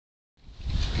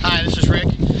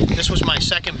was my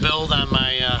second build on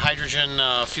my hydrogen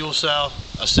fuel cell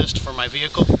assist for my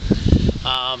vehicle.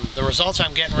 The results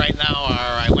I'm getting right now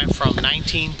are I went from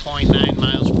 19.9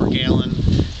 miles per gallon.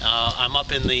 I'm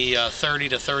up in the 30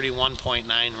 to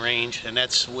 31.9 range, and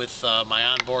that's with my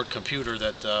onboard computer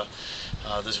that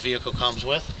this vehicle comes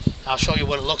with. I'll show you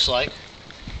what it looks like.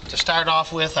 To start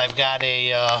off with, I've got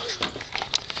a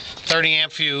 30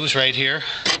 amp fuse right here,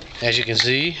 as you can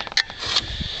see.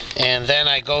 And then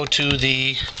I go to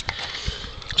the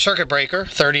circuit breaker,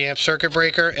 30 amp circuit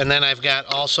breaker, and then I've got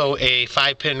also a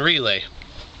 5-pin relay.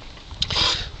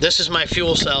 This is my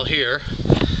fuel cell here.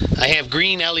 I have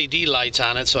green LED lights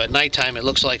on it, so at nighttime it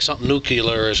looks like something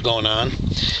nuclear is going on.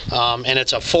 And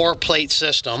it's a 4-plate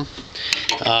system.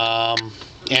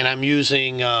 And I'm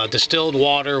using distilled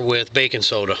water with baking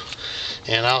soda.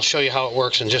 And I'll show you how it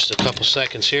works in just a couple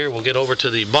seconds here. We'll get over to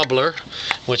the bubbler,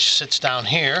 which sits down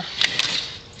here.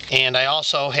 And I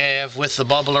also have, with the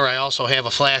bubbler, I also have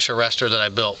a flash arrestor that I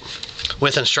built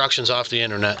with instructions off the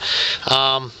internet.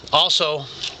 Also,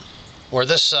 where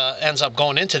this ends up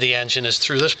going into the engine is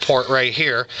through this port right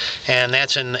here, and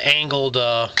that's an angled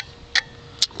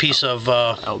piece of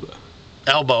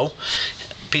elbow,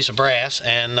 piece of brass,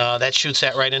 and that shoots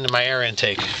that right into my air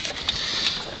intake.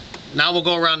 Now we'll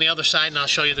go around the other side and I'll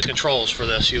show you the controls for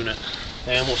this unit,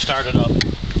 and we'll start it up.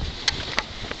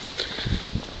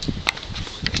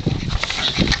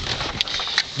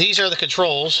 These are the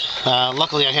controls.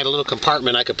 Luckily I had a little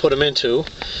compartment I could put them into,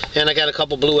 and I got a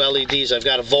couple blue LEDs. I've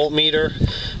got a voltmeter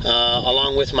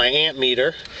along with my amp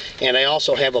meter, and I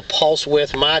also have a pulse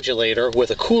width modulator with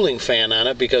a cooling fan on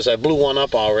it because I blew one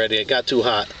up already. It got too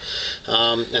hot.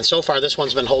 And so far this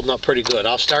one's been holding up pretty good.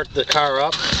 I'll start the car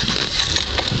up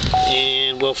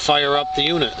and we'll fire up the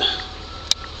unit.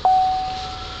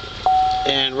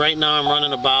 And right now I'm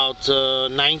running about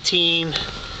 19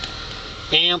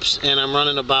 amps, and I'm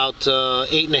running about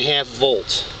 8.5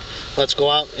 volts. Let's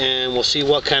go out and we'll see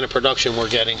what kind of production we're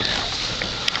getting.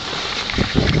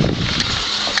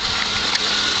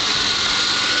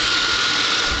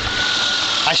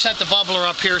 I set the bubbler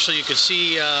up here so you can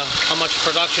see how much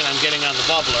production I'm getting on the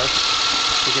bubbler.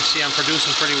 You can see I'm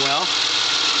producing pretty well.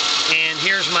 And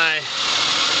here's my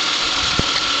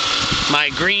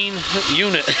green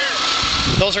unit.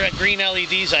 Those are green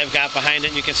LEDs I've got behind it,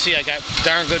 and you can see I got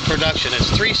darn good production. It's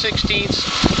 3/16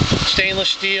 stainless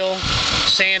steel,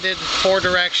 sanded, 4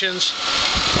 directions,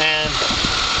 and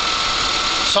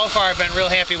so far I've been real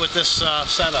happy with this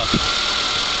setup.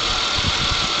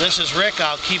 This is Rick.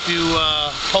 I'll keep you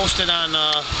posted on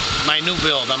my new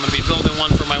build. I'm going to be building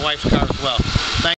one for my wife's car as well.